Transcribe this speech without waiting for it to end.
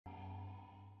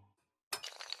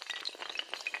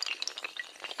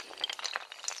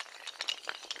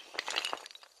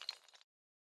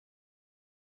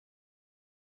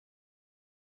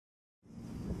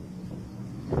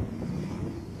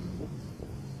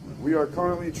We are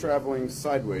currently traveling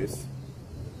sideways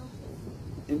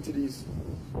into these.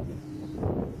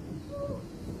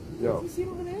 Yo. You see it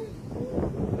over there?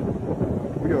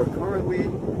 We are currently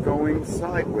going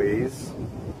sideways,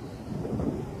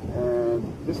 and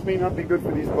this may not be good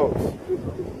for these boats.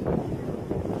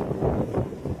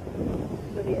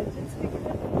 So the engine's sticking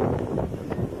up.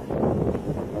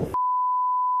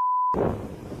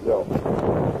 Yo.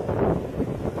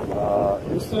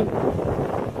 Houston?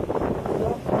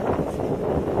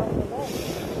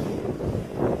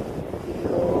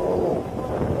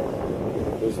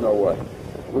 There's no way.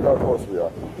 Look how close we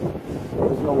are.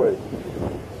 There's no way.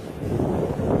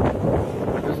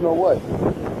 There's no way.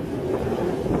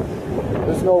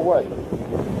 There's no way.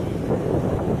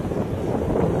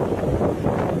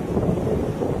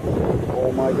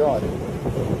 Oh my God.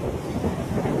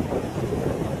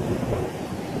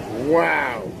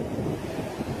 Wow.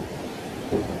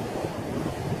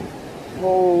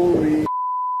 Holy.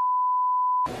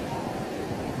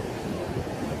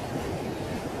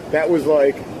 That was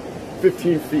like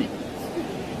 15 feet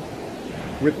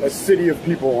with a city of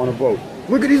people on a boat.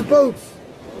 Look at these boats!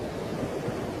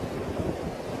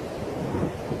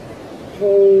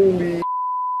 Holy.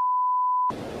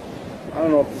 I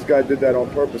don't know if this guy did that on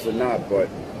purpose or not, but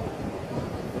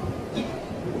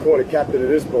caught a captain of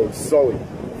this boat, Sully.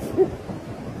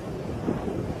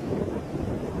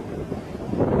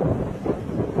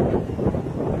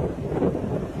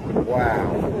 Wow.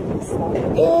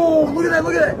 Oh, look at that,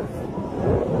 look at that!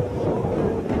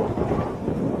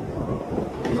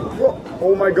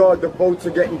 Oh my God, the boats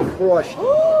are getting crushed.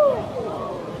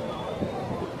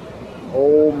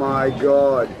 Oh my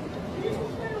God.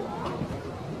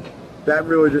 That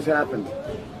really just happened.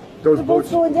 Those the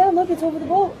boat's going down, look, it's over the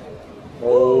boat.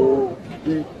 Oh,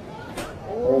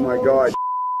 oh my God.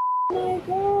 Oh my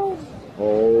God.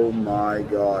 Oh my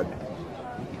God.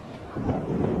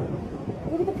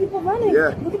 Look at the people running.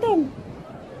 Yeah. Look at them.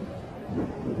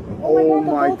 Oh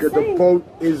my God, the boat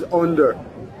is under.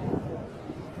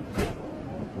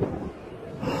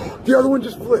 The other one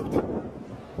just flipped.